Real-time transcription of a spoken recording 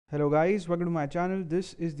Hello guys, welcome to my channel.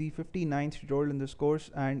 This is the 59th tutorial in this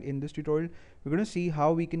course, and in this tutorial we're going to see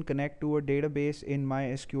how we can connect to a database in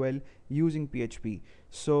MySQL using PHP.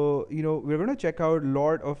 So we're going to check out a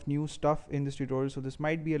lot of new stuff in this tutorial, so this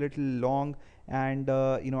might be a little long, and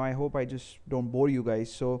I hope I just don't bore you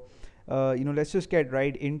guys. So let's just get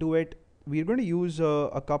right into it. We're going to use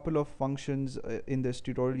a couple of functions in this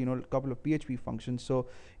tutorial, a couple of PHP functions. So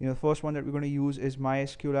the first one that we're going to use is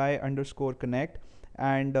mysqli underscore connect,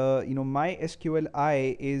 and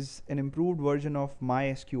mysqli is an improved version of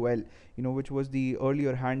mysql, which was the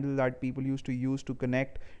earlier handle that people used to use to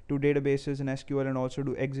connect to databases in SQL and also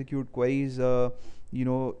to execute queries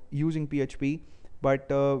using PHP. But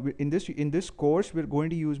in this course we're going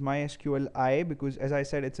to use mysqli because, as I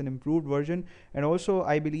said, it's an improved version, and also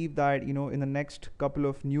I believe that in the next couple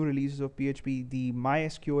of new releases of PHP, the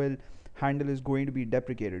mysql handle is going to be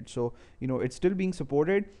deprecated. So it's still being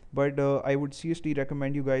supported, but I would seriously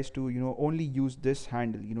recommend you guys to only use this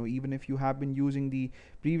handle. Even if you have been using the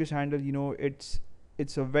previous handle,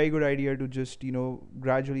 it's a very good idea to just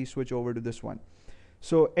gradually switch over to this one.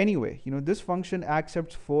 So anyway, this function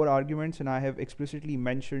accepts 4 arguments, and I have explicitly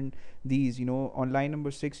mentioned these. On line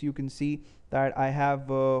number 6 you can see that I have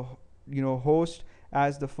host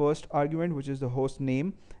as the first argument, which is the host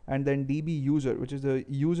name, and then db user, which is the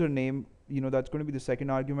username, that's going to be the second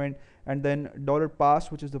argument, and then $pass,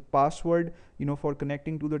 which is the password for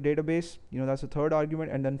connecting to the database, that's the third argument,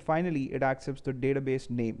 and then finally it accepts the database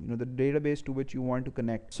name, the database to which you want to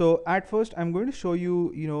connect. So at first I'm going to show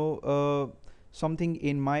you something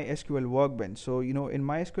in MySQL Workbench. So in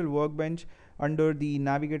MySQL Workbench, under the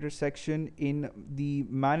navigator section in the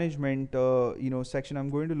management section, I'm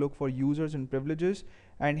going to look for users and privileges,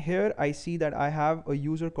 and here I see that I have a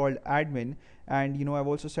user called admin, and I've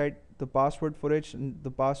also set the password for it, and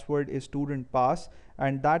the password is student pass,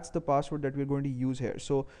 and that's the password that we're going to use here.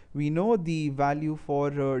 So we know the value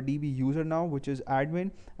for db user now, which is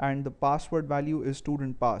admin, and the password value is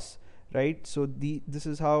student pass, right? So this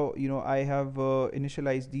is how I have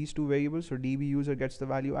initialized these two variables. So db user gets the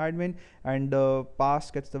value admin, and pass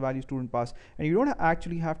gets the value student pass, and you don't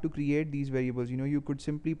actually have to create these variables. You could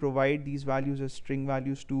simply provide these values as string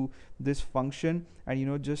values to this function,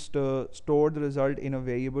 and just store the result in a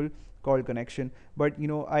variable called connection. But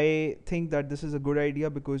I think that this is a good idea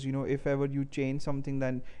because if ever you change something,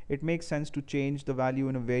 then it makes sense to change the value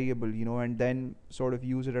in a variable, and then sort of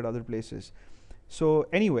use it at other places. So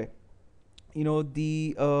anyway,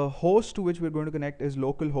 the host to which we're going to connect is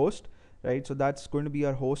localhost, right? So that's going to be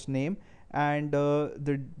our host name, and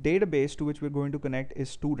the database to which we're going to connect is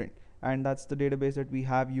student, and that's the database that we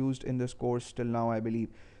have used in this course till now, I believe.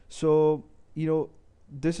 So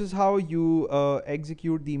this is how you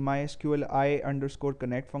execute the mysqli underscore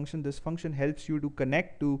connect function. This function helps you to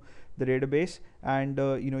connect to the database, and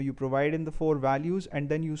you provide in the 4 values, and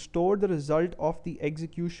then you store the result of the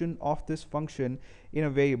execution of this function in a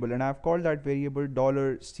variable, and I've called that variable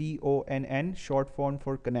 $conn, short form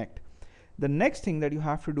for connect. The next thing that you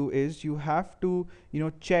have to do is you have to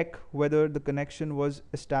check whether the connection was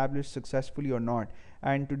established successfully or not,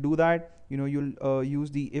 and to do that you'll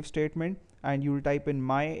use the if statement, and you'll type in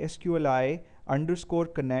mysqli underscore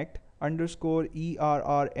connect underscore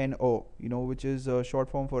errno, which is short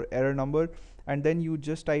form for error number, and then you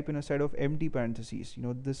just type in a set of empty parentheses.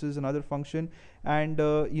 This is another function, and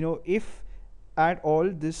if at all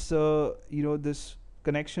this this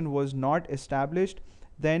connection was not established,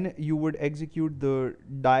 then you would execute the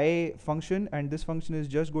die function, and this function is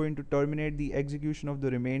just going to terminate the execution of the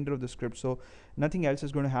remainder of the script. So nothing else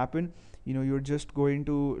is going to happen. You're just going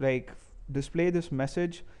to display this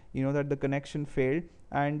message that the connection failed,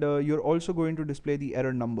 and you're also going to display the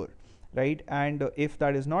error number, right? And if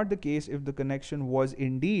that is not the case, if the connection was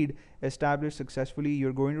indeed established successfully,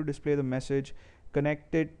 you're going to display the message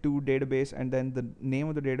connected to database, and then the name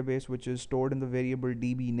of the database, which is stored in the variable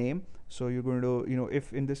db name. So you're going to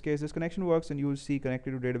if in this case this connection works, then you will see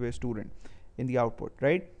connected to database student in the output,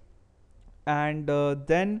 right? And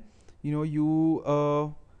then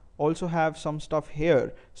you also have some stuff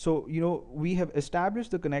here. So we have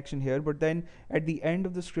established the connection here, but then at the end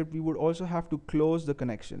of the script we would also have to close the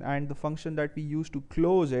connection, and the function that we use to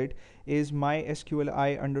close it is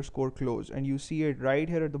mysqli underscore close, and you see it right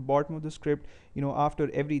here at the bottom of the script.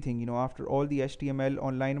 After everything, after all the HTML,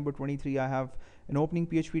 on line number 23 I have an opening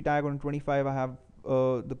PHP tag, on 25 I have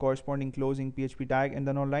the corresponding closing PHP tag, and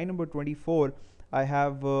then on line number 24 I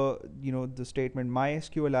have the statement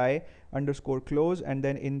mysqli underscore close, and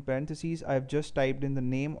then in parentheses I've just typed in the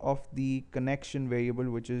name of the connection variable,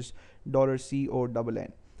 which is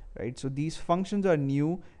 $conn, right? So these functions are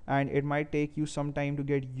new, and it might take you some time to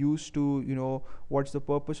get used to, what's the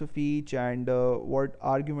purpose of each, and what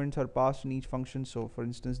arguments are passed in each function. So for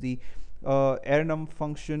instance, the enum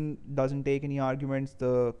function doesn't take any arguments,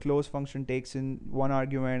 the close function takes in one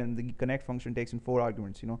argument, and the connect function takes in 4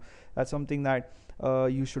 arguments. That's something that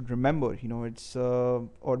you should remember. It's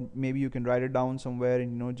or maybe you can write it down somewhere,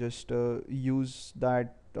 and just use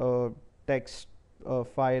that text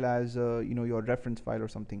file as your reference file or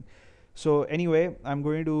something. So anyway, I'm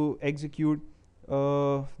going to execute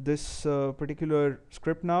this particular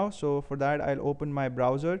script now. So for that, I'll open my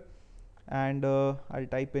browser, and I'll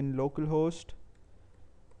type in localhost,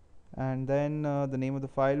 and then the name of the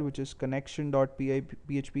file, which is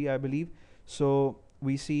connection.php, I believe. So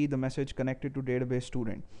we see the message connected to database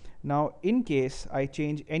student. Now in case I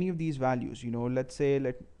change any of these values, let's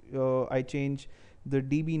say I change the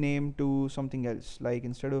DB name to something else, like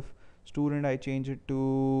instead of student I change it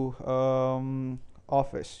to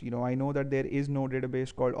office. I know that there is no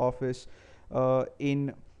database called office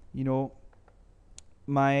in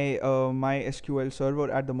my MySQL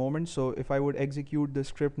server at the moment. So if I would execute the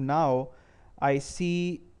script now, I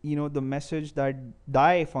see the message that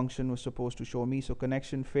die function was supposed to show me. So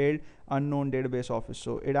connection failed, unknown database office.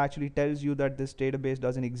 So it actually tells you that this database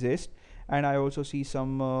doesn't exist, and I also see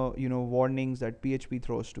some warnings that PHP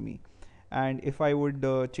throws to me. And if I would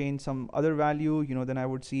change some other value, then I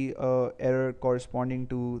would see error corresponding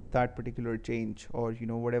to that particular change, or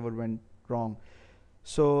whatever went wrong.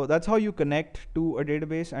 So that's how you connect to a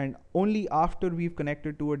database, and only after we've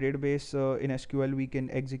connected to a database in SQL we can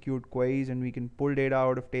execute queries, and we can pull data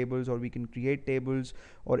out of tables, or we can create tables,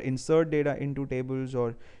 or insert data into tables,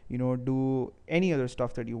 or do any other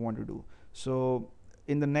stuff that you want to do. So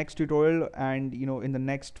in the next tutorial, and in the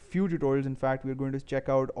next few tutorials, in fact, we're going to check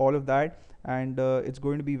out all of that, and it's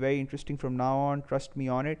going to be very interesting from now on, trust me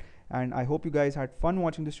on it. And I hope you guys had fun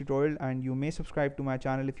watching this tutorial, and you may subscribe to my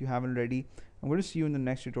channel if you haven't already. I'm going to see you in the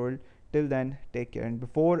next tutorial. Till then, take care. And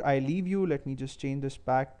before I leave you, let me just change this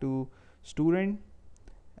back to student,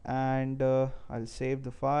 and I'll save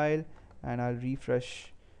the file, and I'll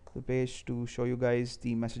refresh the page to show you guys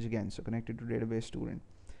the message again. So connected to database student.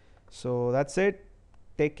 So that's it.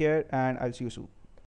 Take care, and I'll see you soon.